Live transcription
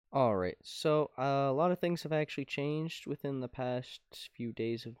Alright, so a lot of things have actually changed within the past few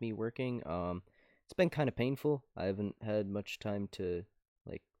days of me working. It's been kind of painful. I haven't had much time to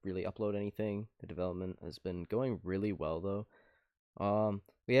really upload anything. The development has been going really well though.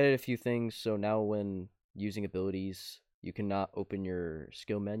 We added a few things, so now when using abilities, you cannot open your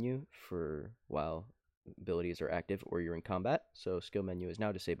skill menu for while abilities are active or you're in combat. So skill menu is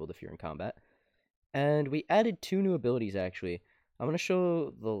now disabled if you're in combat. And we added two new abilities actually. I'm going to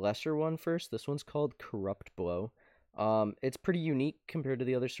show the lesser one first. This one's called Corrupt Blow. It's pretty unique compared to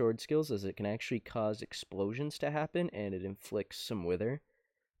the other sword skills as it can actually cause explosions to happen and it inflicts some wither.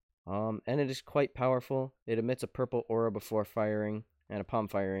 And it is quite powerful. It emits a purple aura before firing, and upon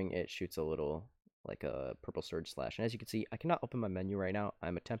firing, it shoots a little, like a purple surge slash. And as you can see, I cannot open my menu right now.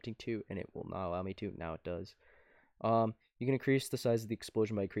 I'm attempting to, and it will not allow me to. Now it does. You can increase the size of the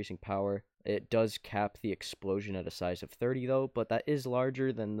explosion by increasing power. It does cap the explosion at a size of 30 though, but that is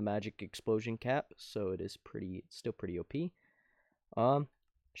larger than the magic explosion cap, so it is still pretty OP. Um,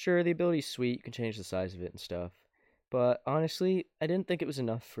 sure, the ability's sweet. You can change the size of it and stuff. But honestly, I didn't think it was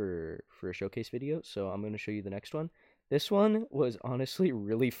enough for a showcase video, so I'm going to show you the next one. This one was honestly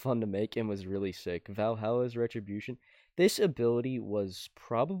really fun to make and was really sick. Valhalla's Retribution. This ability was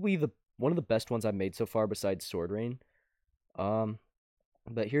probably the one of the best ones I've made so far besides Sword Rain. Um,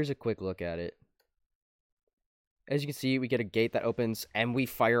 but here's a quick look at it. As you can see, we get a gate that opens and we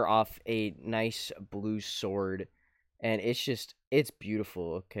fire off a nice blue sword. And it's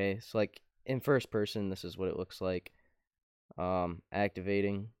beautiful, okay? So like in first person, this is what it looks like.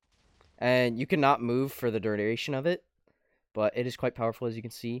 Activating. And you cannot move for the duration of it, but it is quite powerful as you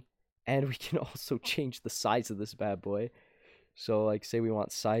can see. And we can also change the size of this bad boy. So like say we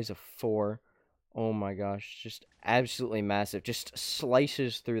want size of 4. Oh my gosh, just absolutely massive. Just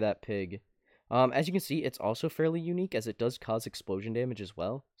slices through that pig. As you can see, it's also fairly unique as it does cause explosion damage as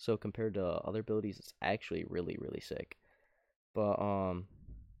well. So compared to other abilities, it's actually really, really sick. But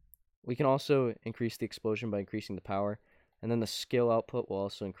we can also increase the explosion by increasing the power, and then the skill output will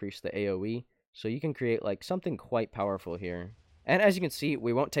also increase the AoE. So you can create like something quite powerful here. And as you can see,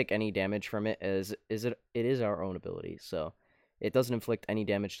 we won't take any damage from it as it is our own ability. So it doesn't inflict any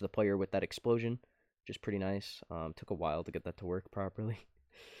damage to the player with that explosion, which is pretty nice. Took a while to get that to work properly.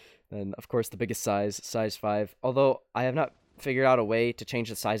 And of course the biggest size 5. Although I have not figured out a way to change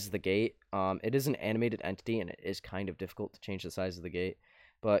the size of the gate. It is an animated entity and it is kind of difficult to change the size of the gate.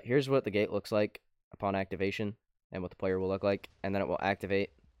 But here's what the gate looks like upon activation and what the player will look like, and then it will activate.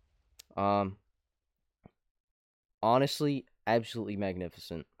 Um, honestly, absolutely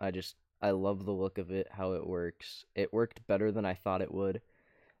magnificent. I love the look of it, how it works. It worked better than I thought it would.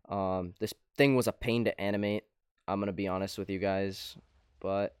 This thing was a pain to animate. I'm gonna be honest with you guys,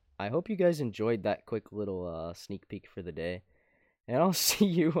 but I hope you guys enjoyed that quick little sneak peek for the day. And I'll see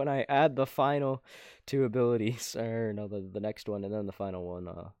you when I add the final two abilities, or no, the next one, and then the final one.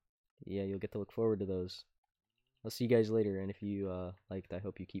 Yeah, you'll get to look forward to those. I'll see you guys later, and if you liked, I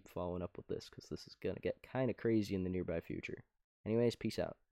hope you keep following up with this, because this is gonna get kind of crazy in the nearby future. Anyways, peace out.